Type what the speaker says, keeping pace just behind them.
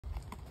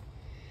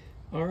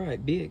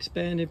Alright,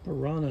 BXPANDED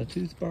Piranha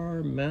tooth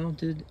bar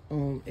mounted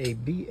on a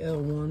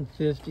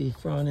BL-150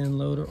 front end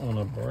loader on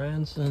a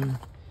Branson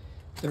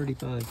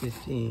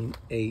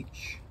 3515H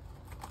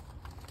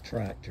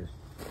tractor.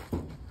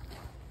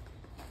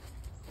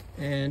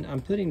 And I'm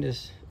putting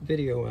this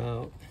video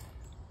out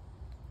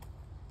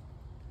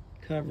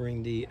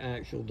covering the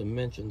actual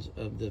dimensions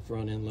of the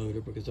front end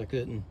loader because I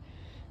couldn't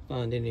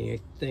find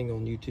anything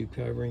on YouTube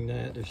covering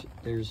that.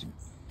 There's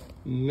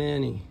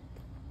many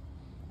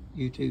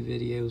YouTube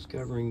videos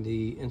covering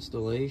the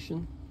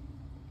installation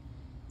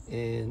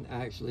and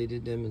actually the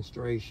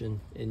demonstration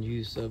and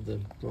use of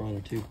the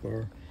Piranha tooth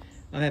bar.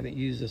 I haven't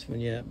used this one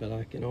yet, but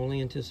I can only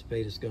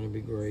anticipate it's going to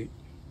be great.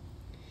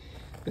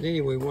 But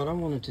anyway, what I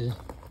wanted to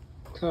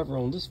cover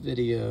on this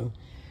video,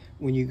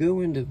 when you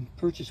go in to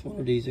purchase one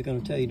of these, they're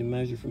going to tell you to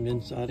measure from the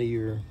inside of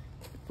your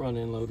front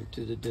end loader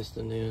to the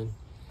distant end.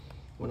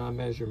 When I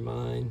measured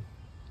mine,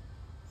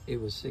 it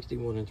was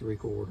 61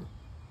 3/4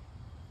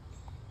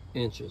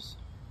 inches.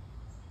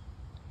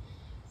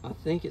 I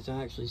think it's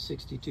actually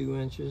 62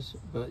 inches,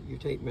 but your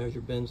tape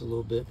measure bends a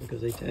little bit because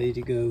they tell you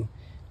to go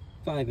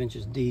 5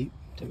 inches deep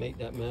to make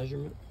that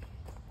measurement.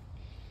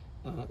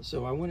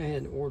 So I went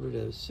ahead and ordered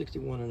a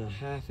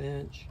 61.5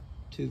 inch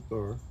tooth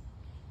bar.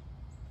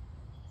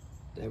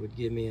 That would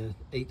give me an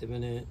 1/8 of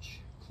an inch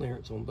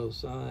clearance on both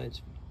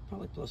sides,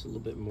 probably plus a little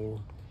bit more.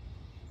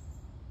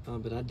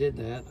 But I did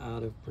that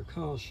out of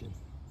precaution.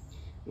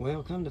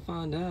 Well, come to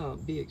find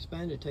out,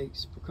 BXPANDED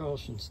takes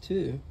precautions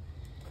too,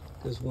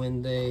 because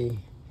when they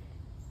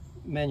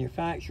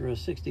manufacture a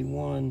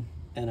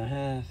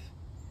 61.5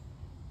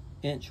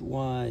 inch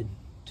wide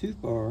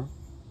tooth bar,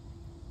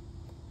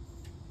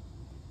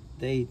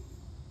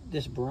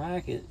 this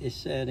bracket is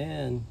set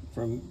in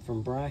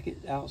from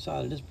bracket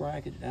outside of this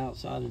bracket,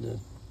 outside of the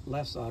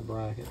left side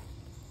bracket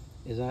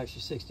is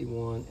actually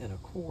 61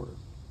 1/4.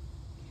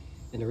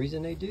 And the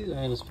reason they do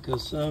that is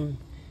because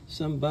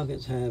some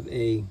buckets have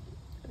a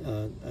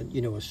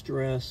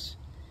stress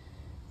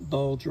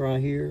bulge right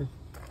here,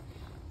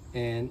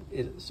 and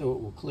so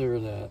it will clear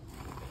that.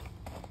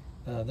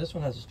 This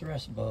one has a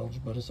stress bulge,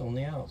 but it's on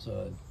the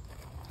outside.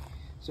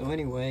 So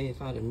anyway,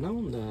 if I'd have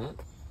known that,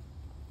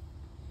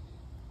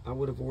 I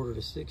would have ordered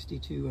a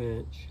 62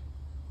 inch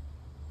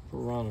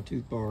Piranha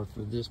tooth bar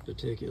for this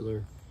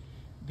particular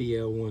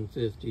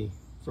BL-150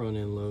 front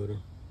end loader.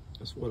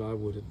 That's what I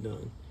would have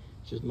done.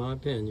 It's just my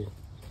opinion.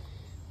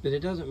 But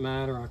it doesn't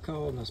matter. I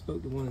called and I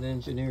spoke to one of the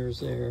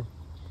engineers there.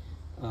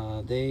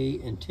 They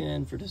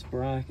intend for this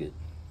bracket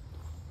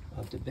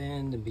to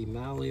bend and be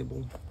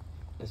malleable.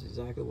 That's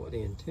exactly what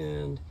they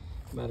intend.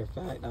 Matter of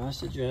fact, I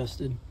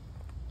suggested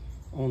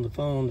on the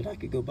phone that I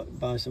could go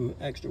buy some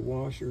extra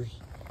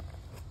washers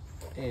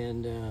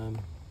and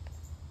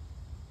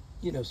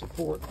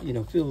support,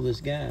 fill this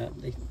gap.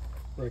 They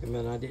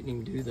recommend I didn't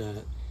even do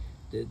that.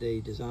 That they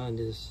designed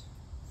this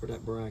for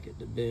that bracket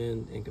to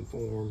bend and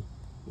conform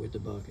with the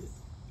bucket,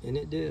 and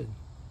it did.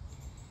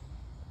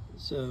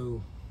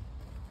 So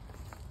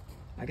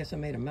I guess I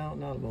made a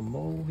mountain out of a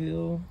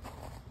molehill,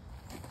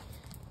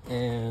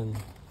 and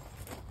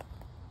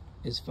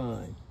it's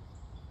fine.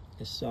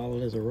 It's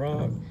solid as a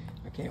rock.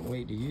 I can't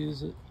wait to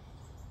use it.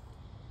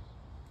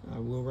 I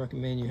will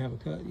recommend you have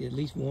at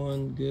least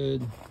one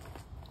good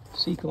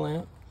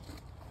C-clamp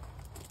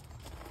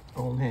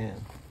on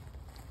hand.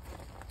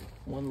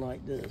 One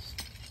like this.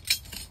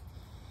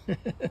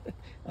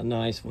 A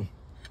nice one.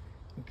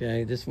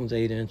 Okay, this one's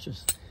 8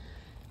 inches.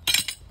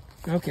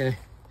 Okay.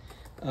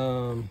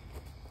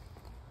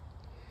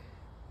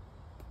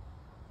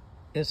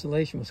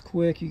 Installation was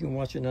quick. You can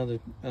watch another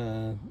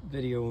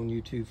video on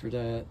YouTube for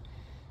that.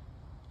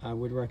 I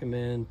would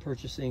recommend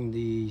purchasing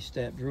the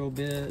step drill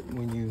bit.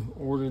 When you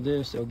order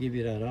this, they'll give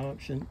you that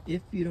option.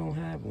 If you don't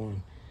have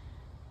one,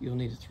 you'll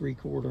need a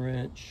 3/4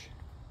 inch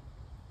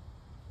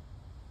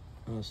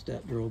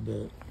step drill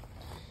bit.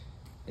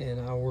 And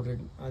I went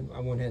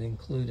ahead and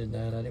included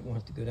that. I didn't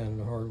want to go down to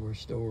the hardware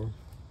store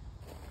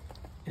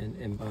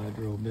and buy a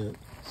drill bit.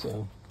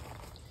 So,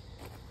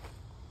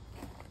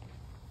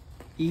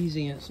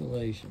 easy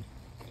installation.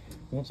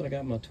 Once I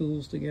got my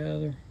tools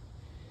together,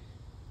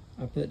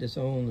 I put this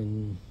on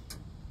in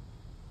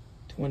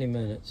 20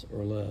 minutes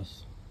or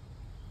less.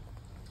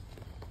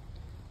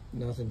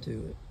 Nothing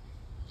to it.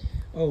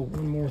 Oh,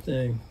 one more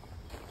thing.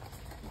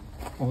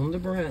 On the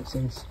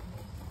Bransons,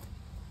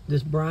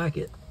 this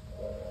bracket,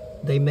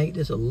 they make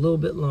this a little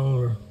bit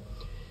longer.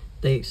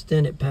 They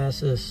extend it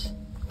past this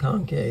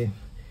concave.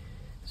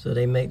 So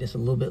they make this a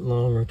little bit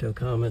longer to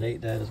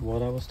accommodate that, is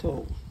what I was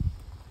told.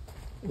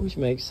 Which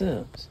makes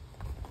sense.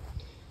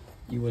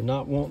 You would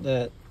not want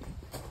that.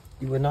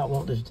 You would not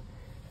want this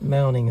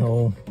mounting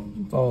hole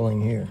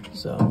falling here.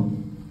 So,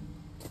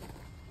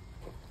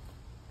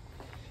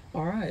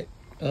 all right.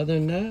 Other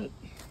than that,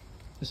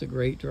 it's a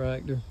great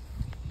tractor.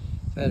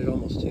 I've had it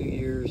almost 2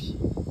 years.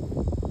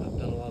 I've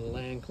done a lot of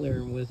land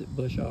clearing with it,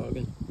 bush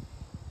hogging,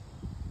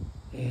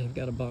 and I've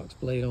got a box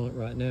blade on it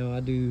right now. I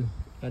do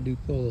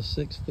pull a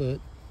 6-foot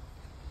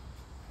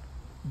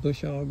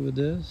bush hog with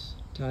this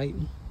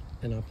Titan,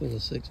 and I pull a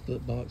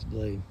 6-foot box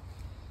blade.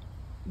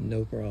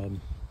 no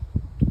problem.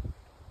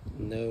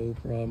 No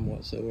problem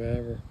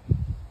whatsoever.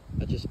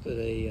 I just put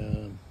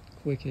a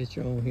quick hitch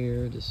on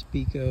here, the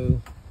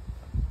Spico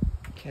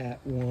Cat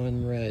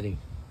 1 ready.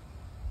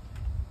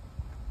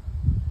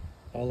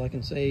 All I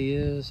can say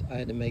is I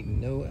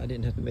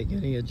didn't have to make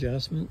any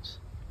adjustments.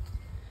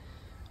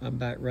 I'm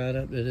back right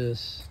up to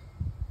this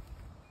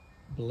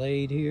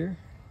blade here,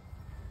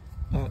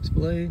 ox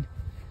blade.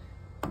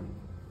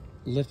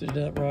 Lifted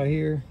it up right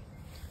here,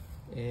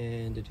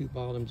 and the two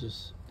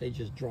bottoms they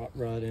just drop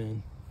right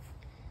in.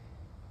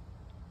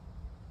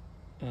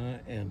 I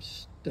am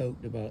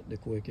stoked about the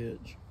quick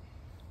hitch.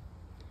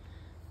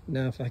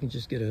 Now if I can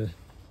just get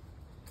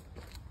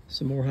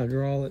some more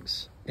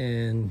hydraulics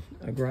and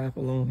a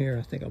grapple on here,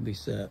 I think I'll be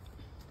set.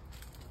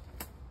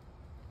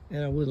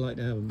 And I would like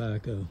to have a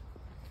backhoe.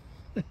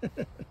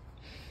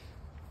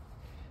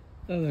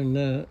 Other than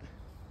that,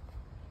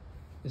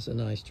 it's a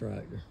nice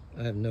tractor.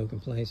 I have no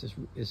complaints.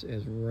 It's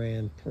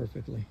ran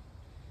perfectly.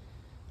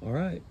 All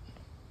right,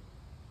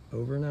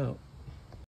 over and out.